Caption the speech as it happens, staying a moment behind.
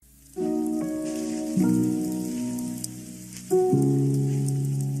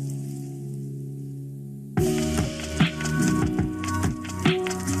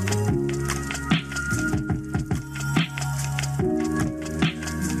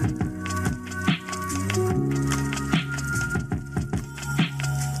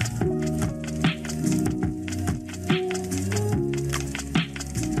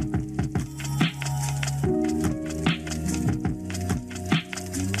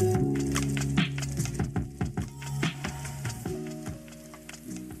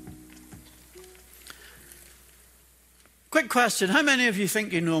Quick question. How many of you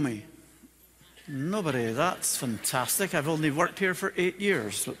think you know me? Nobody. That's fantastic. I've only worked here for 8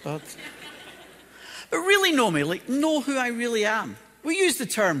 years. But really know me, like know who I really am. We use the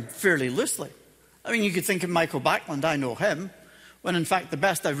term fairly loosely. I mean, you could think of Michael Backlund. I know him. When in fact the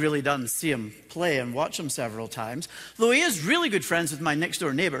best I've really done is see him play and watch him several times. Though he is really good friends with my next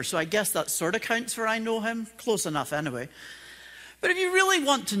door neighbour, so I guess that sort of counts for I know him. Close enough anyway. But if you really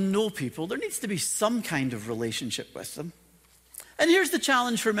want to know people, there needs to be some kind of relationship with them. And here's the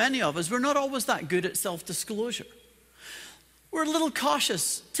challenge for many of us. We're not always that good at self-disclosure. We're a little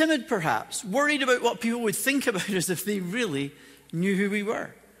cautious, timid perhaps, worried about what people would think about us if they really knew who we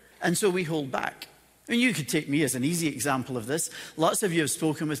were. And so we hold back. I mean, you could take me as an easy example of this. Lots of you have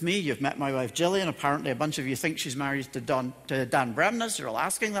spoken with me. You've met my wife, Gillian. Apparently, a bunch of you think she's married to Dan Bremnes. You're all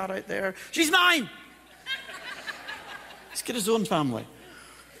asking that out there. She's mine! He's got his own family.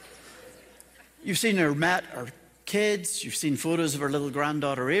 You've seen her, met her kids. You've seen photos of her little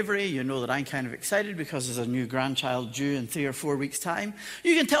granddaughter, Avery. You know that I'm kind of excited because there's a new grandchild due in 3 or 4 weeks' time.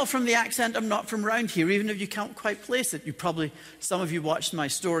 You can tell from the accent I'm not from around here, even if you can't quite place it. Some of you watched my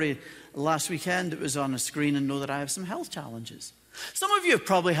story last weekend. It was on a screen and know that I have some health challenges. Some of you have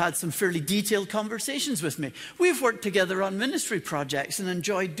probably had some fairly detailed conversations with me. We've worked together on ministry projects and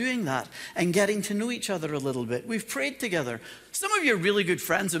enjoyed doing that and getting to know each other a little bit. We've prayed together. Some of you are really good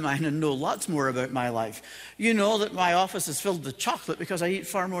friends of mine and know lots more about my life. You know that my office is filled with chocolate because I eat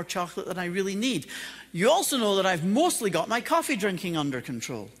far more chocolate than I really need. You also know that I've mostly got my coffee drinking under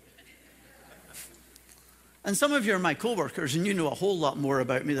control. And some of you are my co-workers and you know a whole lot more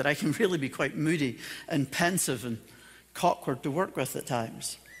about me, that I can really be quite moody and pensive and awkward to work with at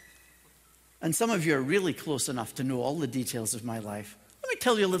times. And some of you are really close enough to know all the details of my life. Let me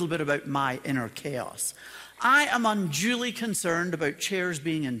tell you a little bit about my inner chaos. I am unduly concerned about chairs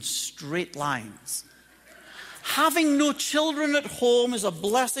being in straight lines. Having no children at home is a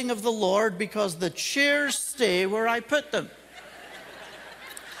blessing of the Lord because the chairs stay where I put them.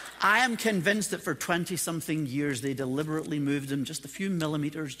 I am convinced that for 20-something years they deliberately moved them just a few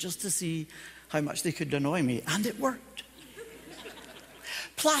millimeters just to see how much they could annoy me, and it worked.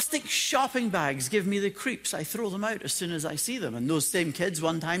 Plastic shopping bags give me the creeps. I throw them out as soon as I see them. And those same kids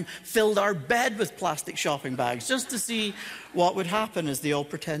one time filled our bed with plastic shopping bags just to see what would happen as they all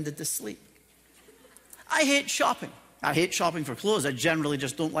pretended to sleep. I hate shopping. I hate shopping for clothes. I generally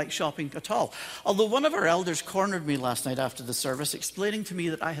just don't like shopping at all. Although one of our elders cornered me last night after the service, explaining to me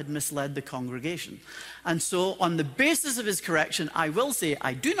that I had misled the congregation. And so on the basis of his correction, I will say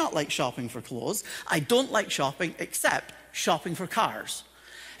I do not like shopping for clothes. I don't like shopping except shopping for cars.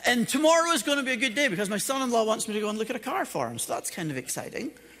 And tomorrow is going to be a good day because my son-in-law wants me to go and look at a car for him. So that's kind of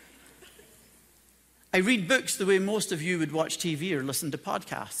exciting. I read books the way most of you would watch TV or listen to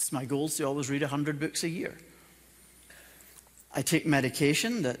podcasts. My goal is to always read 100 books a year. I take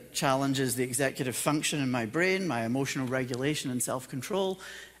medication that challenges the executive function in my brain, my emotional regulation and self-control.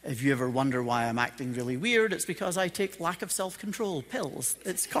 If you ever wonder why I'm acting really weird, it's because I take lack of self-control pills.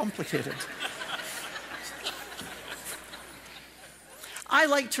 It's complicated. I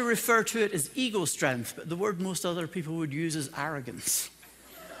like to refer to it as ego strength, but the word most other people would use is arrogance.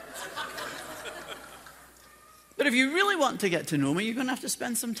 But if you really want to get to know me, you're going to have to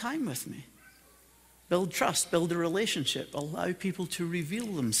spend some time with me. Build trust, build a relationship, allow people to reveal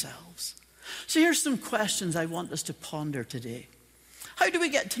themselves. So here's some questions I want us to ponder today. How do we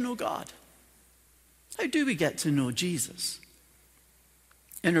get to know God? How do we get to know Jesus?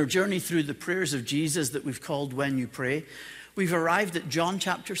 In our journey through the prayers of Jesus that we've called When You Pray, we've arrived at John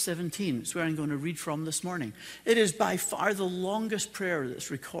chapter 17. It's where I'm going to read from this morning. It is by far the longest prayer that's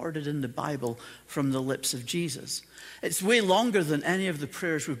recorded in the Bible from the lips of Jesus. It's way longer than any of the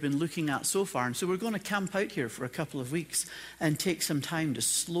prayers we've been looking at so far. And so we're going to camp out here for a couple of weeks and take some time to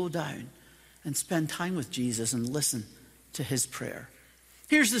slow down and spend time with Jesus and listen to his prayer.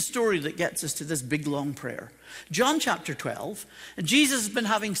 Here's the story that gets us to this big, long prayer. John chapter 12, Jesus has been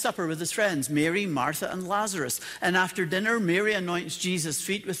having supper with his friends, Mary, Martha, and Lazarus. And after dinner, Mary anoints Jesus'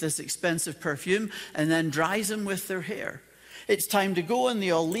 feet with this expensive perfume and then dries them with their hair. it's time to go, and they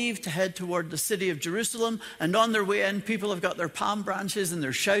all leave to head toward the city of Jerusalem. And on their way in, people have got their palm branches and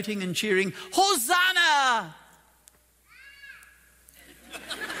they're shouting and cheering, Hosanna!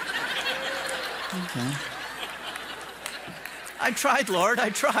 Okay. I tried, Lord, I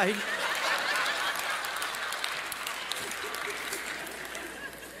tried.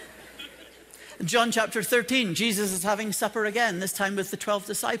 In John chapter 13, Jesus is having supper again, this time with the 12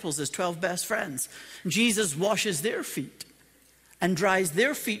 disciples, his 12 best friends. Jesus washes their feet and dries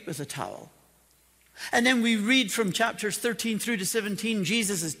their feet with a towel. And then we read from chapters 13 through to 17,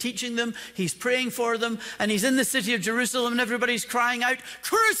 Jesus is teaching them, he's praying for them, and he's in the city of Jerusalem and everybody's crying out,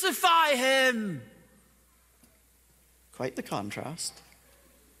 crucify him! Quite the contrast.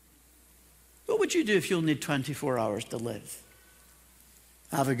 What would you do if you only had 24 hours to live?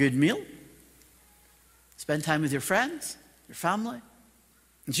 Have a good meal? Spend time with your friends, your family?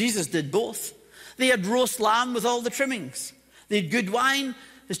 And Jesus did both. They had roast lamb with all the trimmings. They had good wine.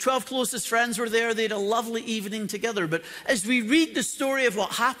 His 12 closest friends were there. They had a lovely evening together. But as we read the story of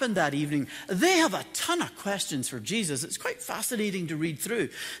what happened that evening, they have a ton of questions for Jesus. It's quite fascinating to read through.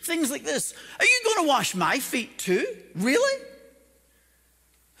 Things like this. Are you going to wash my feet too? Really?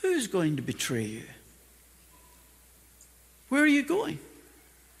 Who's going to betray you? Where are you going?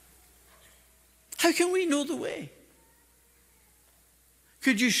 How can we know the way?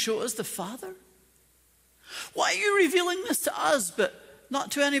 Could you show us the Father? Why are you revealing this to us, but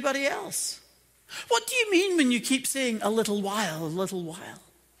not to anybody else? What do you mean when you keep saying a little while, a little while?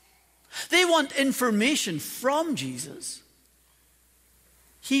 They want information from Jesus.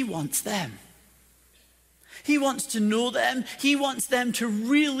 He wants them. He wants to know them. He wants them to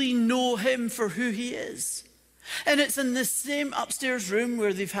really know him for who he is. And it's in this same upstairs room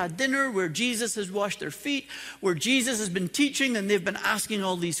where they've had dinner, where Jesus has washed their feet, where Jesus has been teaching and they've been asking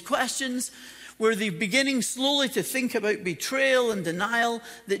all these questions, where they're beginning slowly to think about betrayal and denial,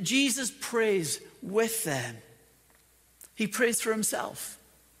 that Jesus prays with them. He prays for himself.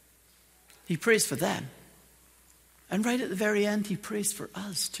 He prays for them. And right at the very end, he prays for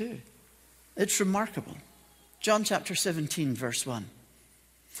us too. It's remarkable. John chapter 17, verse 1.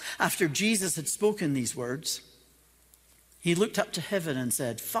 After Jesus had spoken these words, he looked up to heaven and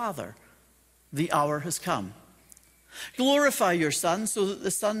said, Father, the hour has come. Glorify your Son so that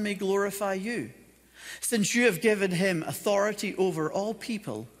the Son may glorify you, since you have given him authority over all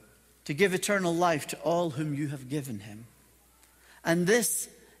people to give eternal life to all whom you have given him. And this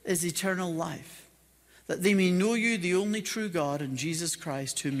is eternal life, that they may know you, the only true God, and Jesus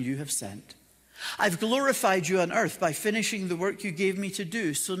Christ, whom you have sent. I've glorified you on earth by finishing the work you gave me to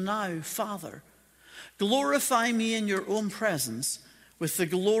do. So now, Father, glorify me in your own presence with the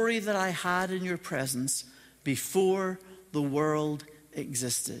glory that I had in your presence before the world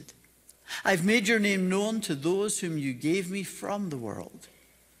existed. I've made your name known to those whom you gave me from the world.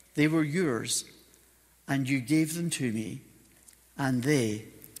 They were yours, and you gave them to me, and they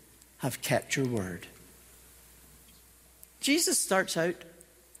have kept your word. Jesus starts out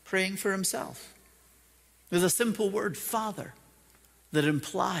praying for himself with a simple word, Father, that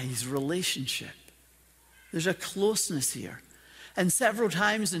implies relationship. There's a closeness here. And several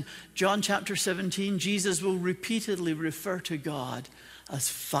times in John chapter 17, Jesus will repeatedly refer to God as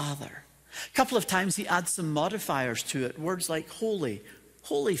Father. A couple of times he adds some modifiers to it, words like holy,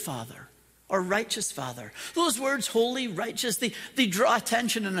 holy Father, or righteous Father. Those words, holy, righteous, they draw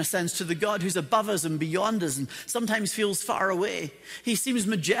attention in a sense to the God who's above us and beyond us and sometimes feels far away. He seems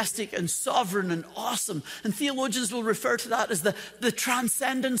majestic and sovereign and awesome. And theologians will refer to that as the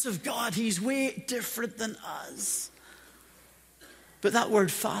transcendence of God. He's way different than us. But that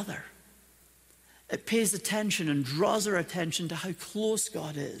word Father, it pays attention and draws our attention to how close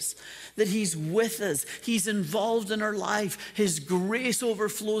God is, that he's with us, he's involved in our life, his grace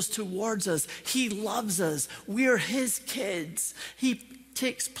overflows towards us, he loves us, we're his kids, he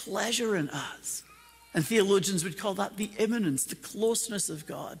takes pleasure in us. And theologians would call that the immanence, the closeness of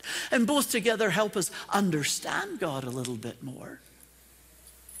God. And both together help us understand God a little bit more.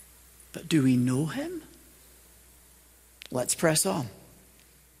 But do we know him? Let's press on.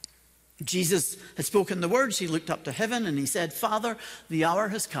 Jesus had spoken the words. He looked up to heaven and he said, Father, the hour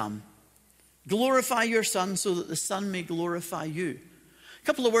has come. Glorify your Son so that the Son may glorify you. A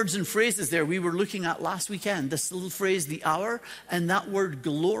couple of words and phrases there we were looking at last weekend. This little phrase, the hour, and that word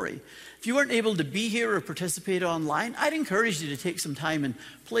glory. If you weren't able to be here or participate online, I'd encourage you to take some time and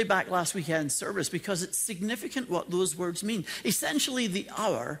play back last weekend's service because it's significant what those words mean. Essentially, the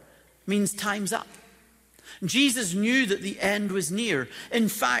hour means time's up. Jesus knew that the end was near. In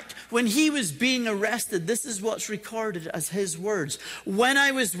fact, when he was being arrested, this is what's recorded as his words. When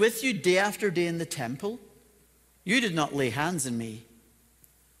I was with you day after day in the temple, You did not lay hands on me,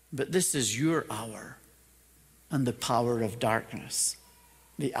 but this is your hour and the power of darkness.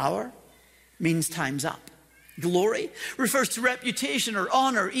 The hour means time's up. Glory refers to reputation or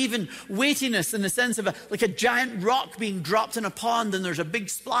honor, even weightiness, in the sense of like a giant rock being dropped in a pond and there's a big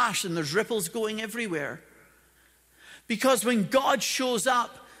splash and there's ripples going everywhere. Because when God shows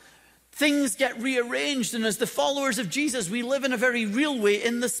up, things get rearranged, and as the followers of Jesus, we live in a very real way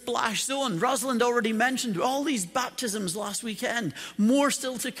in the splash zone. Rosalind already mentioned all these baptisms last weekend, more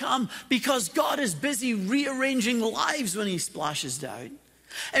still to come, because God is busy rearranging lives when he splashes down.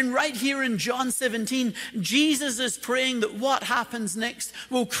 And right here in John 17, Jesus is praying that what happens next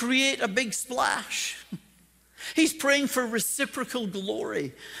will create a big splash. He's praying for reciprocal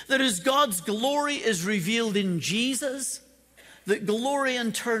glory, that as God's glory is revealed in Jesus, that glory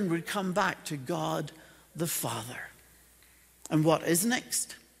in turn would come back to God the Father. And what is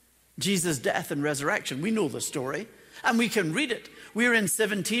next? Jesus' death and resurrection. We know the story, and we can read it. We're in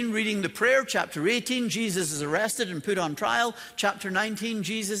 17 reading the prayer. Chapter 18, Jesus is arrested and put on trial. Chapter 19,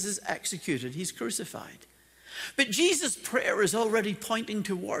 Jesus is executed. He's crucified. But Jesus' prayer is already pointing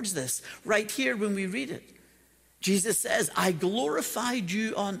towards this right here when we read it. Jesus says, I glorified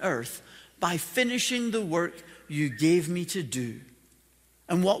you on earth by finishing the work you gave me to do.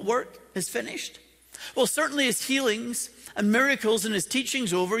 And what work is finished? Well, certainly his healings and miracles and his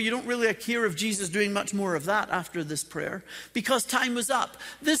teachings over. You don't really hear of Jesus doing much more of that after this prayer, because time was up.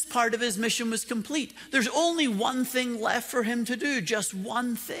 This part of his mission was complete. There's only one thing left for him to do, just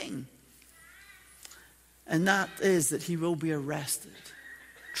one thing. And that is that he will be arrested,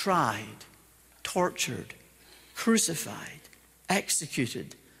 tried, tortured, crucified,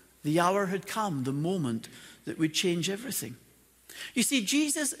 executed. The hour had come, the moment that would change everything. You see,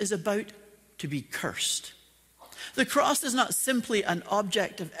 Jesus is about to be cursed. The cross is not simply an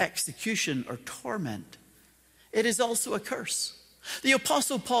object of execution or torment. It is also a curse. The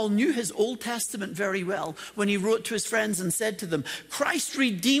Apostle Paul knew his Old Testament very well when he wrote to his friends and said to them, Christ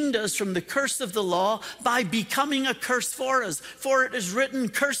redeemed us from the curse of the law by becoming a curse for us. For it is written,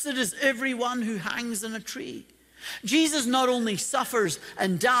 cursed is everyone who hangs on a tree. Jesus not only suffers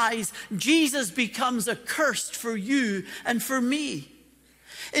and dies, Jesus becomes accursed for you and for me.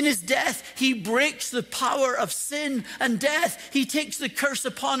 In his death, he breaks the power of sin and death. He takes the curse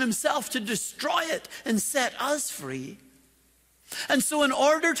upon himself to destroy it and set us free. And so in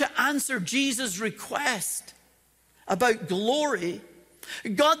order to answer Jesus' request about glory,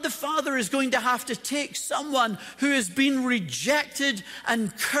 God the Father is going to have to take someone who has been rejected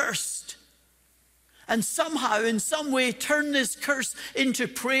and cursed, and somehow, in some way, turn this curse into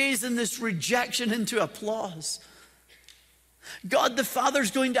praise and this rejection into applause. God the Father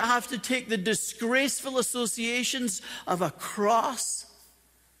is going to have to take the disgraceful associations of a cross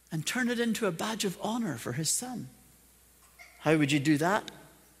and turn it into a badge of honor for his Son. How would you do that?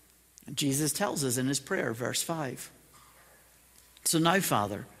 Jesus tells us in his prayer, verse 5. So now,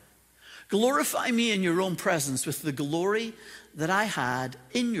 Father, glorify me in your own presence with the glory that I had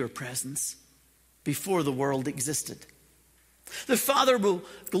in your presence before the world existed. The Father will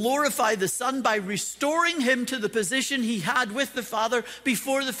glorify the Son by restoring him to the position he had with the Father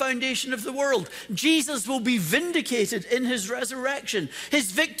before the foundation of the world. Jesus will be vindicated in his resurrection.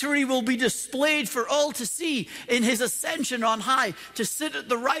 His victory will be displayed for all to see in his ascension on high to sit at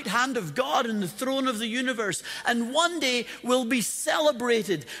the right hand of God in the throne of the universe. And one day will be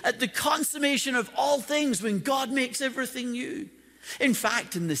celebrated at the consummation of all things when God makes everything new. In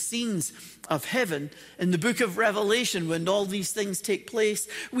fact, in the scenes of heaven, in the book of Revelation, when all these things take place,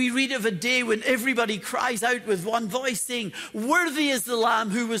 we read of a day when everybody cries out with one voice saying, worthy is the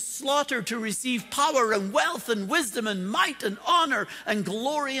Lamb who was slaughtered to receive power and wealth and wisdom and might and honor and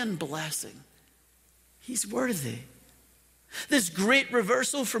glory and blessing. He's worthy. This great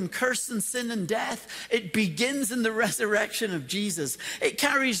reversal from curse and sin and death, it begins in the resurrection of Jesus. It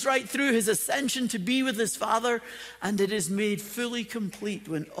carries right through his ascension to be with his Father, and it is made fully complete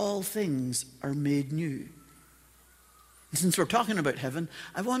when all things are made new. And since we're talking about heaven,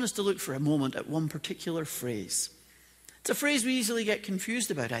 I want us to look for a moment at one particular phrase. It's a phrase we easily get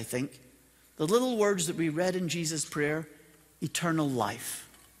confused about, I think. The little words that we read in Jesus' prayer, eternal life.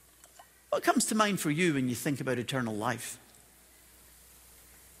 What comes to mind for you when you think about eternal life?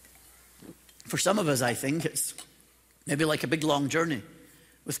 For some of us, I think it's maybe like a big long journey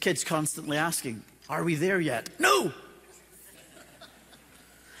with kids constantly asking, are we there yet? No!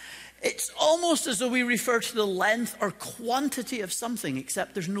 It's almost as though we refer to the length or quantity of something,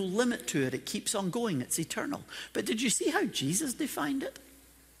 except there's no limit to it. It keeps on going. It's eternal. But did you see how Jesus defined it?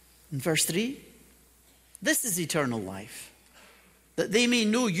 In verse 3, this is eternal life, that they may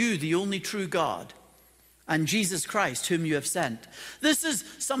know you, the only true God, and Jesus Christ, whom you have sent. This is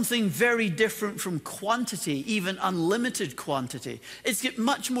something very different from quantity, even unlimited quantity. It's got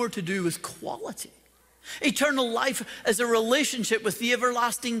much more to do with quality. Eternal life is a relationship with the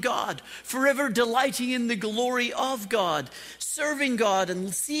everlasting God, forever delighting in the glory of God, serving God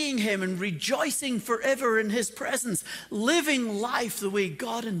and seeing him and rejoicing forever in his presence, living life the way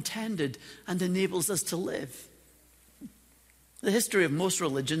God intended and enables us to live. The history of most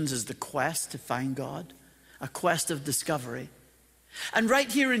religions is the quest to find God, a quest of discovery. And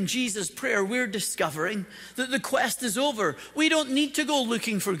right here in Jesus' prayer, we're discovering that the quest is over. We don't need to go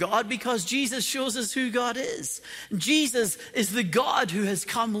looking for God because Jesus shows us who God is. Jesus is the God who has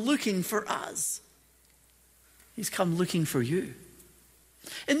come looking for us. He's come looking for you.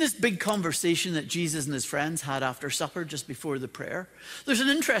 In this big conversation that Jesus and his friends had after supper just before the prayer, there's an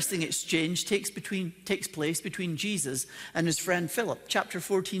interesting exchange takes place between Jesus and his friend Philip. Chapter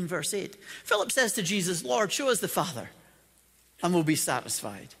 14, verse 8. Philip says to Jesus, "Lord, show us the Father, and we'll be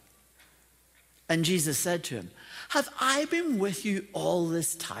satisfied." And Jesus said to him, "Have I been with you all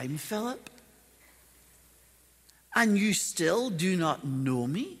this time, Philip? And you still do not know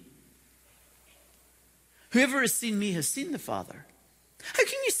me? Whoever has seen me has seen the Father. How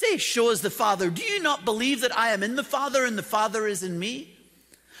can you say, 'Show us the Father'? Do you not believe that I am in the Father and the Father is in me?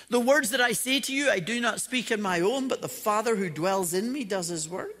 The words that I say to you, I do not speak on my own, but the Father who dwells in me does his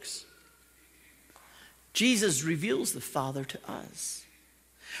works." Jesus reveals the Father to us.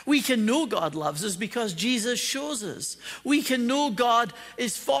 We can know God loves us because Jesus shows us. We can know God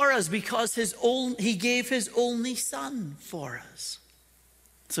is for us because he gave his only Son for us.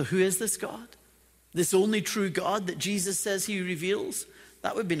 So who is this God? This only true God that Jesus says he reveals?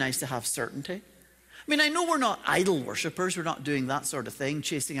 That would be nice to have certainty. I mean, I know we're not idol worshippers. We're not doing that sort of thing,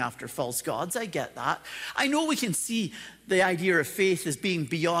 chasing after false gods. I get that. I know we can see the idea of faith as being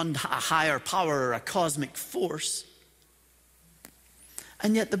beyond a higher power or a cosmic force.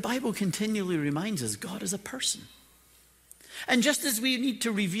 And yet the Bible continually reminds us God is a person. And just as we need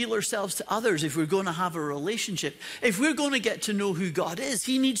to reveal ourselves to others if we're going to have a relationship, if we're going to get to know who God is,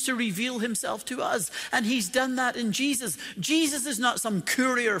 he needs to reveal himself to us. And he's done that in Jesus. Jesus is not some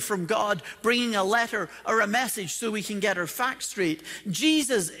courier from God bringing a letter or a message so we can get our facts straight.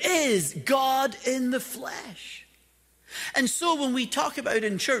 Jesus is God in the flesh. And so when we talk about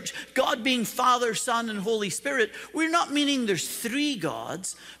in church, God being Father, Son, and Holy Spirit, we're not meaning there's three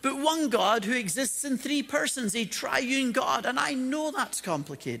gods, but one God who exists in three persons, a triune God. And I know that's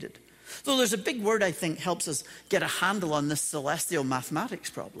complicated. Though there's a big word I think helps us get a handle on this celestial mathematics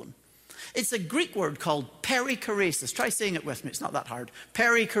problem. It's a Greek word called perichoresis. Try saying it with me. It's not that hard.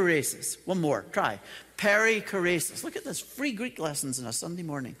 Perichoresis. One more. Try. Perichoresis. Look at this. Free Greek lessons on a Sunday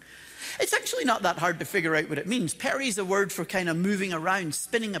morning. It's actually not that hard to figure out what it means. Peri is a word for kind of moving around,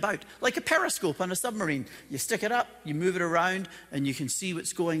 spinning about, like a periscope on a submarine. You stick it up, you move it around, and you can see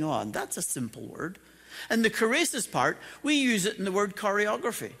what's going on. That's a simple word. And the choresis part, we use it in the word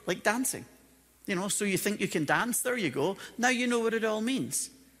choreography, like dancing. You know, so you think you can dance, there you go. Now you know what it all means.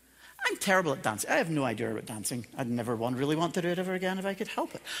 I'm terrible at dancing. I have no idea about dancing. I'd never really want to do it ever again if I could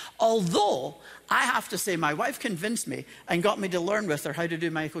help it. Although, I have to say, my wife convinced me and got me to learn with her how to do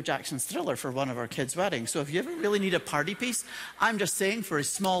Michael Jackson's Thriller for one of our kids' weddings. So if you ever really need a party piece, I'm just saying for a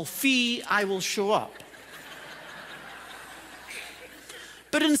small fee, I will show up.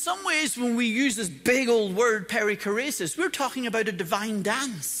 But in some ways, when we use this big old word, perichoresis, we're talking about a divine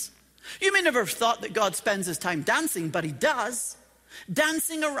dance. You may never have thought that God spends his time dancing, but he does.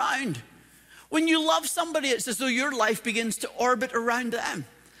 Dancing around. When you love somebody, it's as though your life begins to orbit around them.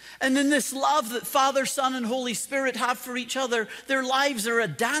 And in this love that Father, Son, and Holy Spirit have for each other, their lives are a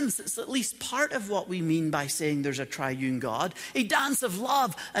dance. It's at least part of what we mean by saying there's a triune God. A dance of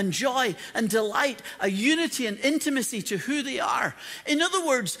love and joy and delight, a unity and intimacy to who they are. In other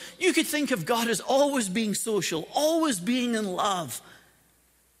words, you could think of God as always being social, always being in love,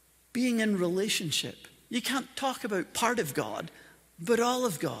 being in relationship. You can't talk about part of God, but all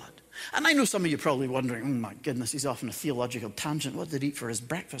of God. And I know some of you are probably wondering, oh my goodness, he's off on a theological tangent. What did he eat for his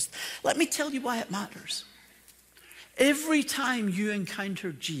breakfast? Let me tell you why it matters. Every time you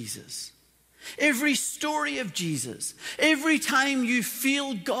encounter Jesus, every story of Jesus, every time you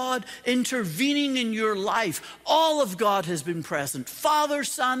feel God intervening in your life, all of God has been present. Father,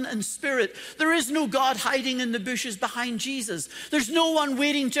 Son, and Spirit. There is no God hiding in the bushes behind Jesus. There's no one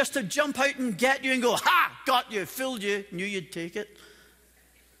waiting just to jump out and get you and go, ha, got you, filled you, knew you'd take it.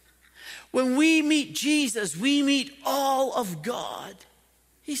 When we meet Jesus, we meet all of God.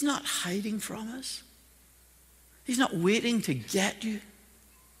 He's not hiding from us. He's not waiting to get you.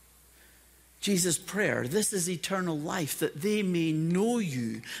 Jesus' prayer, this is eternal life, that they may know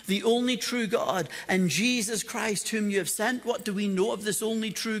you, the only true God, and Jesus Christ whom you have sent. What do we know of this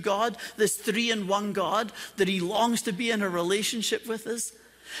only true God, this three-in-one God, that he longs to be in a relationship with us?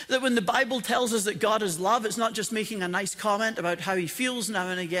 That when the Bible tells us that God is love, it's not just making a nice comment about how he feels now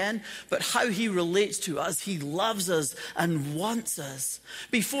and again, but how he relates to us. He loves us and wants us.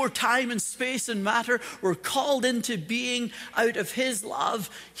 Before time and space and matter were called into being out of his love,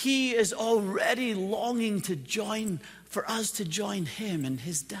 he is already longing for us to join him in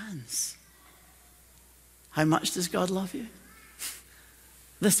his dance. How much does God love you?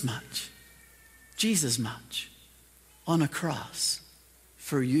 This much. Jesus much. On a cross.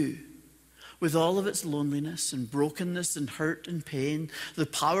 For you, with all of its loneliness and brokenness and hurt and pain, the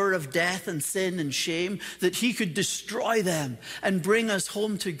power of death and sin and shame, that he could destroy them and bring us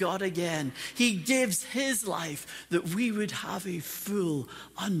home to God again. He gives his life that we would have a full,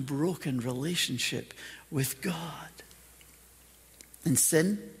 unbroken relationship with God. And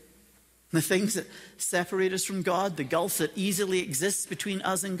sin, the things that separate us from God, the gulf that easily exists between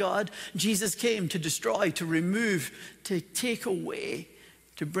us and God, Jesus came to destroy, to remove, to take away,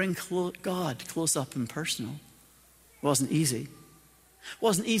 to bring God close up and personal. It wasn't easy. It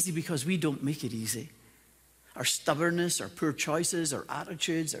wasn't easy because we don't make it easy. Our stubbornness, our poor choices, our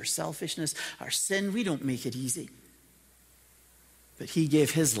attitudes, our selfishness, our sin, we don't make it easy. But he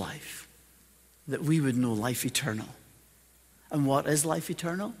gave his life that we would know life eternal. And what is life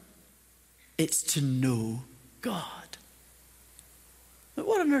eternal? It's to know God. But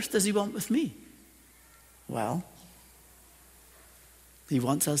what on earth does he want with me? Well, he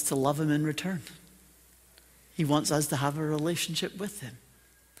wants us to love him in return. He wants us to have a relationship with him.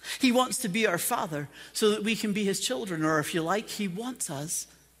 He wants to be our Father so that we can be his children. Or if you like, he wants us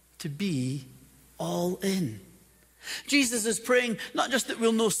to be all in. Jesus is praying not just that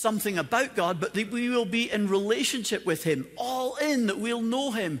we'll know something about God, but that we will be in relationship with him, all in, that we'll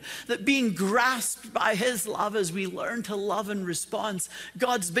know him, that being grasped by his love as we learn to love in response,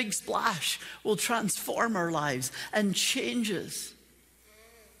 God's big splash will transform our lives and change us.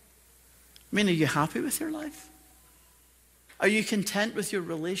 I mean, are you happy with your life? Are you content with your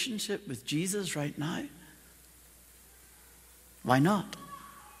relationship with Jesus right now? Why not?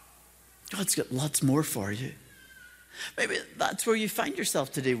 God's got lots more for you. Maybe that's where you find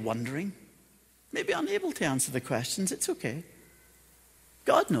yourself today, wondering, maybe unable to answer the questions. It's okay.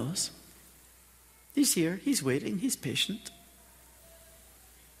 God knows. He's here. He's waiting. He's patient.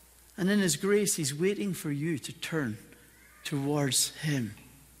 And in his grace, he's waiting for you to turn towards him,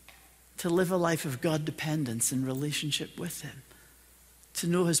 to live a life of God dependence in relationship with him, to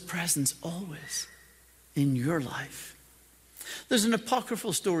know his presence always in your life. There's an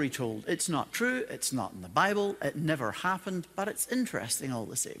apocryphal story told. It's not true, it's not in the Bible, it never happened, but it's interesting all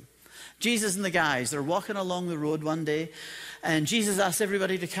the same. Jesus and the guys, they're walking along the road one day, and Jesus asks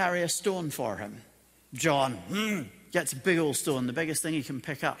everybody to carry a stone for him. John gets a big old stone, the biggest thing he can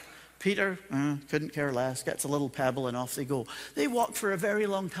pick up. Peter, couldn't care less, gets a little pebble and off they go. They walk for a very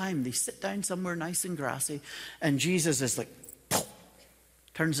long time. They sit down somewhere nice and grassy, and Jesus is like,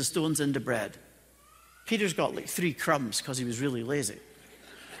 turns the stones into bread. Peter's got like 3 crumbs because he was really lazy.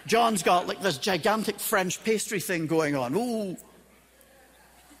 John's got like this gigantic French pastry thing going on. Ooh.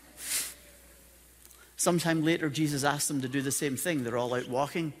 Sometime later, Jesus asked them to do the same thing. They're all out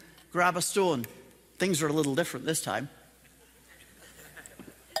walking. Grab a stone. Things are a little different this time.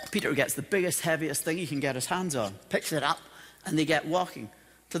 Peter gets the biggest, heaviest thing he can get his hands on, picks it up, and they get walking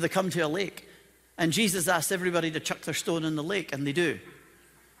till they come to a lake. And Jesus asks everybody to chuck their stone in the lake, and they do.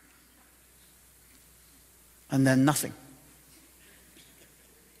 And then nothing.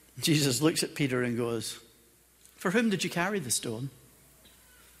 Jesus looks at Peter and goes, "For whom did you carry the stone?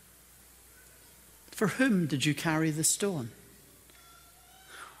 For whom did you carry the stone?"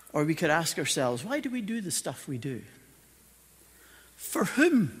 Or we could ask ourselves, why do we do the stuff we do? For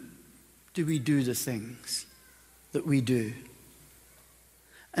whom do we do the things that we do?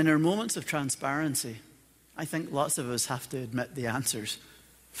 In our moments of transparency, I think lots of us have to admit the answers.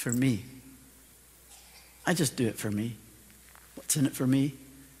 For me. I just do it for me. What's in it for me?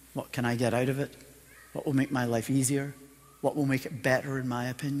 What can I get out of it? What will make my life easier? What will make it better, in my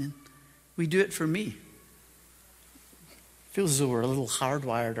opinion? We do it for me. Feels as though we're a little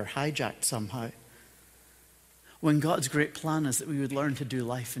hardwired or hijacked somehow. When God's great plan is that we would learn to do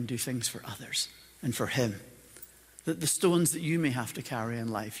life and do things for others and for him. That the stones that you may have to carry in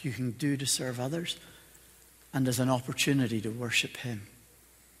life, you can do to serve others and as an opportunity to worship him.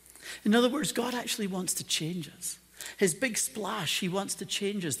 In other words, God actually wants to change us. His big splash, he wants to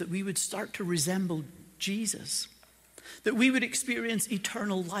change us, that we would start to resemble Jesus. That we would experience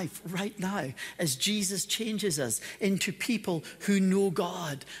eternal life right now as Jesus changes us into people who know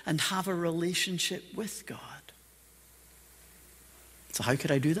God and have a relationship with God. So how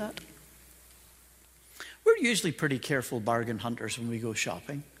could I do that? We're usually pretty careful bargain hunters when we go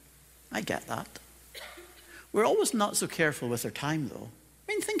shopping. I get that. We're always not so careful with our time, though.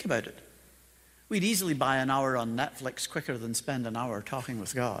 I mean, think about it. We'd easily buy an hour on Netflix quicker than spend an hour talking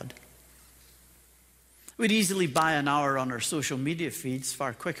with God. We'd easily buy an hour on our social media feeds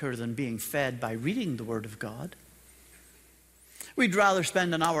far quicker than being fed by reading the Word of God. We'd rather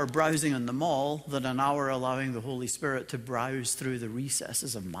spend an hour browsing in the mall than an hour allowing the Holy Spirit to browse through the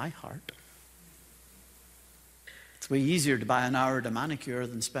recesses of my heart. It's way easier to buy an hour at a manicure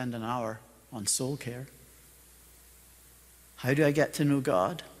than spend an hour on soul care. How do I get to know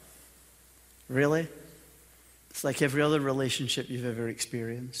God? Really? It's like every other relationship you've ever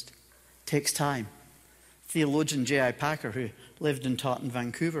experienced. It takes time. Theologian J.I. Packer, who lived and taught in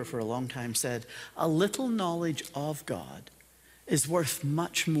Vancouver for a long time, said, "A little knowledge of God is worth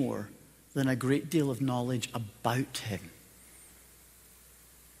much more than a great deal of knowledge about him."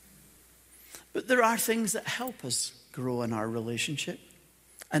 But there are things that help us grow in our relationship.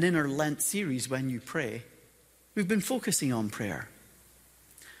 And in our Lent series, When You Pray, we've been focusing on prayer.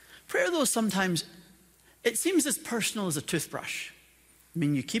 Prayer, though, sometimes it seems as personal as a toothbrush. I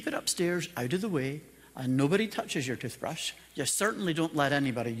mean, you keep it upstairs, out of the way, and nobody touches your toothbrush. You certainly don't let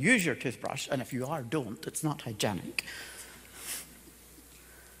anybody use your toothbrush, and if you are, don't. It's not hygienic.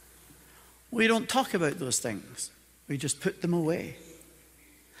 We don't talk about those things. We just put them away.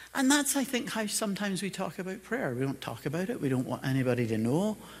 And that's, I think, how sometimes we talk about prayer. We don't talk about it. We don't want anybody to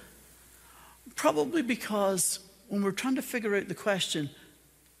know. Probably because when we're trying to figure out the question,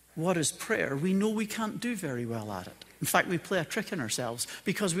 what is prayer, we know we can't do very well at it. In fact, we play a trick on ourselves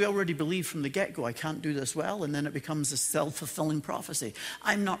because we already believe from the get-go, I can't do this well, and then it becomes a self-fulfilling prophecy.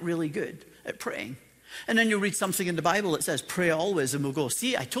 I'm not really good at praying. And then you'll read something in the Bible that says, pray always, and we'll go,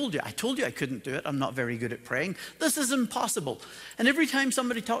 see, I told you I couldn't do it. I'm not very good at praying. This is impossible. And every time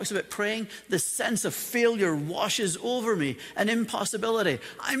somebody talks about praying, this sense of failure washes over me, an impossibility.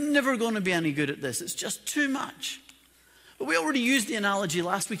 I'm never going to be any good at this. It's just too much. But we already used the analogy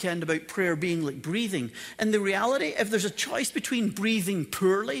last weekend about prayer being like breathing. And the reality, if there's a choice between breathing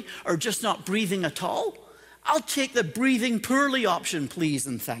poorly or just not breathing at all, I'll take the breathing poorly option, please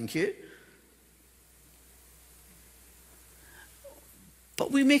and thank you.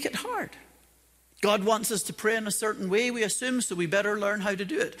 But we make it hard. God wants us to pray in a certain way, we assume, so we better learn how to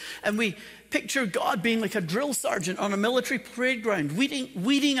do it. And we picture God being like a drill sergeant on a military parade ground,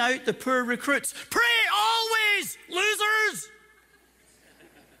 weeding out the poor recruits. Pray always, losers!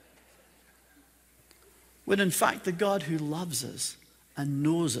 When in fact the God who loves us and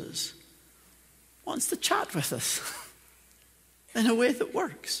knows us wants to chat with us in a way that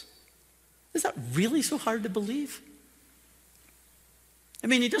works. Is that really so hard to believe? I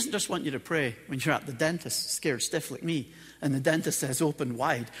mean, he doesn't just want you to pray when you're at the dentist, scared stiff like me, and the dentist says open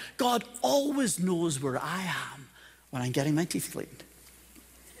wide. God always knows where I am when I'm getting my teeth cleaned.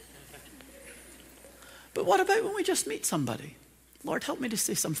 But what about when we just meet somebody? Lord, help me to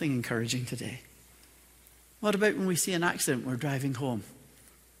say something encouraging today. What about when we see an accident, we're driving home?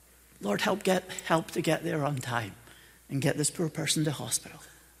 Lord, help to get there on time and get this poor person to hospital.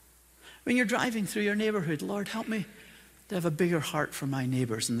 When you're driving through your neighborhood, Lord, help me to have a bigger heart for my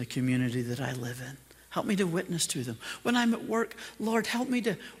neighbors in the community that I live in. Help me to witness to them. When I'm at work, Lord, help me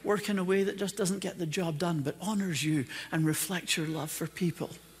to work in a way that just doesn't get the job done, but honors you and reflects your love for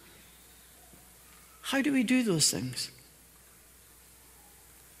people. How do we do those things?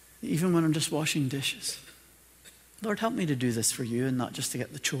 Even when I'm just washing dishes. Lord, help me to do this for you and not just to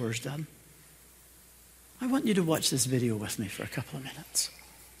get the chores done. I want you to watch this video with me for a couple of minutes.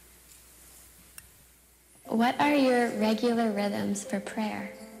 What are your regular rhythms for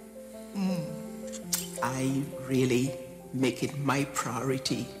prayer? I really make it my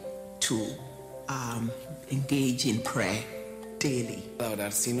priority to engage in prayer daily.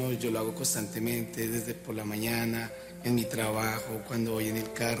 Orar, sino yo lo hago constantemente, desde por la mañana, en mi trabajo, cuando voy en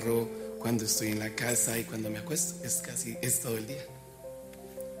el carro, cuando estoy en la casa y cuando me acuesto. Es todo el día.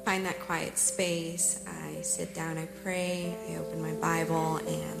 Find that quiet space. I sit down, I pray, I open my Bible,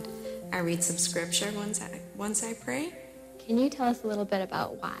 and I read some scripture once I pray. Can you tell us a little bit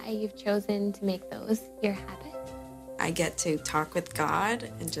about why you've chosen to make those your habit? I get to talk with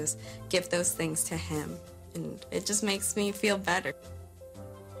God and just give those things to Him, and it just makes me feel better.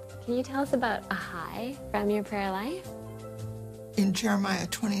 Can you tell us about a high from your prayer life? In Jeremiah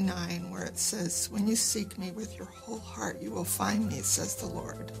 29, where it says, when you seek me with your whole heart, you will find me, says the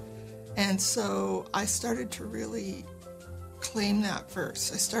Lord. And so I started to really claim that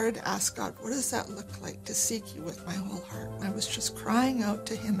verse. I started to ask God, what does that look like to seek you with my whole heart? And I was just crying out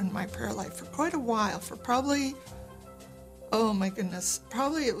to him in my prayer life for quite a while, for probably, oh my goodness,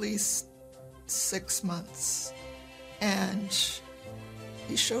 probably at least 6 months. And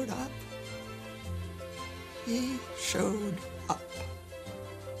he showed up. He showed up.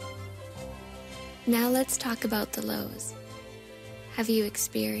 Now let's talk about the lows. Have you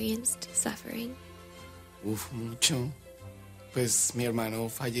experienced suffering? Mucho. Pues mi hermano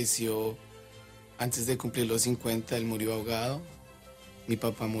falleció antes de cumplir los 50, él murió ahogado. Mi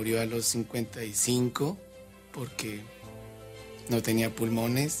papá murió a los 55 porque no tenía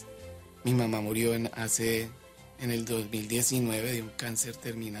pulmones. Mi mamá murió en el 2019 de un cáncer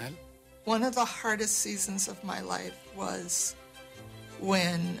terminal. One of the hardest seasons of my life was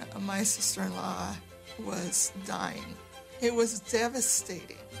when my sister-in-law was dying. It was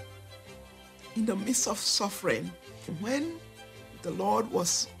devastating. In the midst of suffering, when the Lord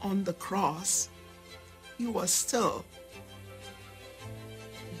was on the cross, he was still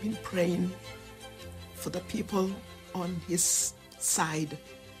been praying for the people on his side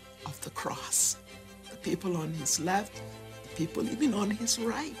of the cross, the people on his left, the people even on his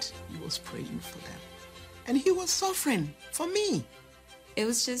right. He was praying for them. And he was suffering for me. It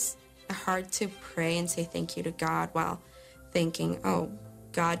was just hard to pray and say thank you to God while thinking, oh,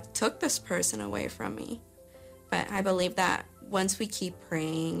 God took this person away from me. But I believe that once we keep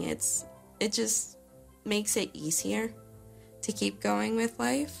praying, it just makes it easier to keep going with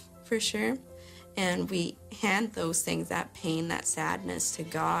life, for sure. And we hand those things, that pain, that sadness, to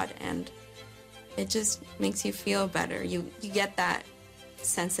God, and it just makes you feel better. You get that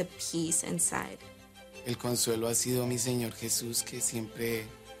sense of peace inside. El consuelo ha sido mi Señor Jesús, que siempre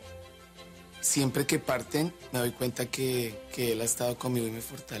que parten me doy cuenta que Él ha estado conmigo y me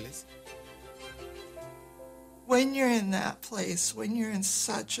fortalece. When you're in that place, when you're in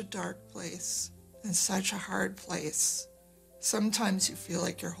such a dark place, in such a hard place, sometimes you feel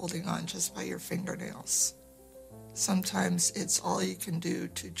like you're holding on just by your fingernails. Sometimes it's all you can do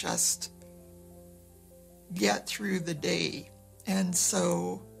to just get through the day. And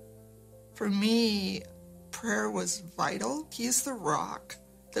so for me, prayer was vital. He's the rock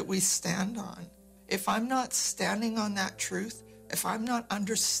that we stand on. If I'm not standing on that truth, if I'm not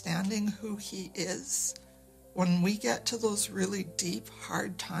understanding who he is, when we get to those really deep,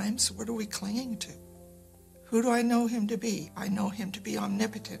 hard times, what are we clinging to? Who do I know him to be? I know him to be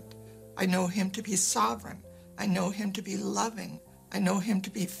omnipotent. I know him to be sovereign. I know him to be loving. I know him to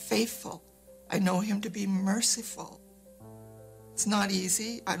be faithful. I know him to be merciful. It's not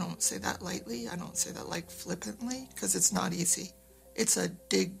easy. I don't say that lightly. I don't say that like flippantly, because it's not easy. It's a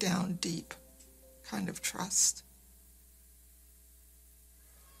dig down deep kind of trust.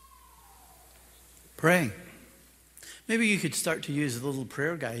 Praying. Maybe you could start to use the little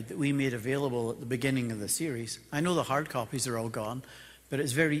prayer guide that we made available at the beginning of the series. I know the hard copies are all gone, but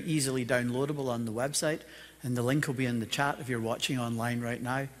it's very easily downloadable on the website, and the link will be in the chat if you're watching online right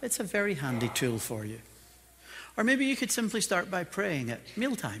now. It's a very handy tool for you. Or maybe you could simply start by praying at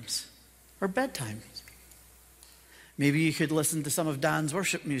mealtimes or bedtimes. Maybe you could listen to some of Dan's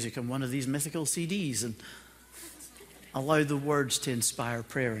worship music on one of these mythical CDs and allow the words to inspire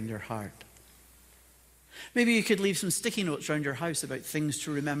prayer in your heart. Maybe you could leave some sticky notes around your house about things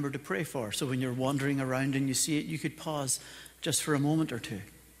to remember to pray for, so when you're wandering around and you see it, you could pause just for a moment or two.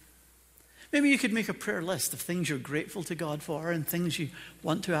 Maybe you could make a prayer list of things you're grateful to God for and things you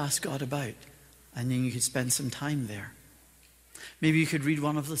want to ask God about, and then you could spend some time there. Maybe you could read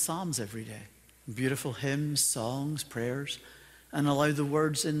one of the Psalms every day, beautiful hymns, songs, prayers, and allow the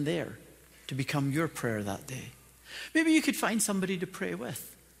words in there to become your prayer that day. Maybe you could find somebody to pray with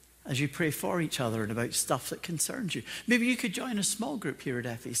as you pray for each other and about stuff that concerns you. Maybe you could join a small group here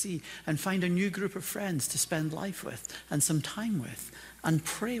at FAC and find a new group of friends to spend life with and some time with and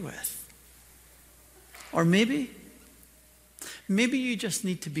pray with. Or maybe you just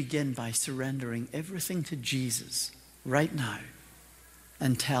need to begin by surrendering everything to Jesus right now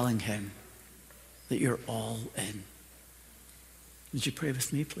and telling him that you're all in. Would you pray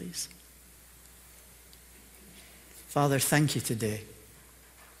with me, please? Father, thank you today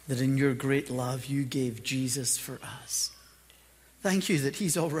that in your great love you gave Jesus for us. Thank you that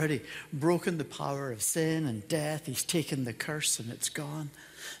he's already broken the power of sin and death. He's taken the curse and it's gone.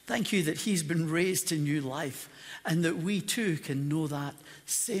 Thank you that he's been raised to new life and that we too can know that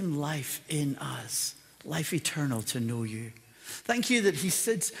same life in us, life eternal to know you. Thank you that he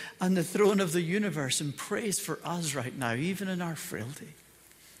sits on the throne of the universe and prays for us right now, even in our frailty.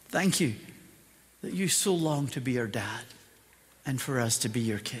 Thank you that you so long to be our dad and for us to be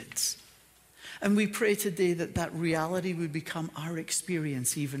your kids. And we pray today that that reality would become our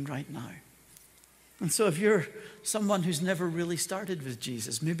experience even right now. And so if you're someone who's never really started with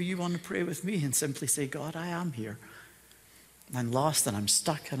Jesus, maybe you want to pray with me and simply say, God, I am here. I'm lost and I'm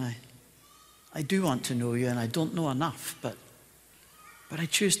stuck and I do want to know you and I don't know enough, but I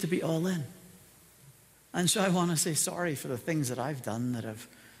choose to be all in. And so I want to say sorry for the things that I've done that have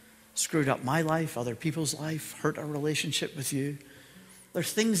screwed up my life, other people's life, hurt our relationship with you.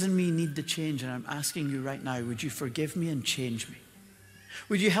 There's things in me need to change, and I'm asking you right now, would you forgive me and change me?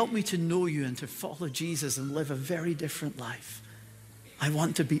 Would you help me to know you and to follow Jesus and live a very different life? I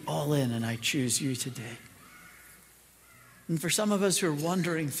want to be all in, and I choose you today. And for some of us who are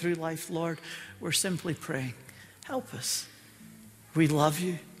wandering through life, Lord, we're simply praying, help us. We love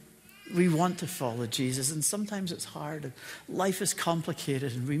you. We want to follow Jesus, and sometimes it's hard, and life is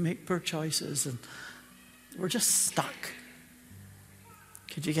complicated, and we make poor choices, and we're just stuck.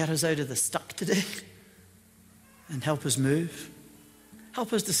 Could you get us out of the stuck today and help us move?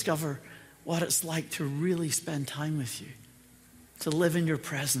 Help us discover what it's like to really spend time with you, to live in your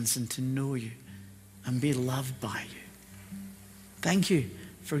presence and to know you and be loved by you. Thank you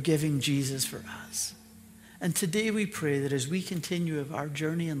for giving Jesus for us. And today we pray that as we continue our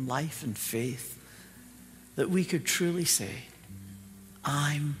journey in life and faith, that we could truly say,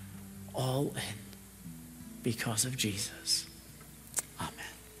 I'm all in because of Jesus.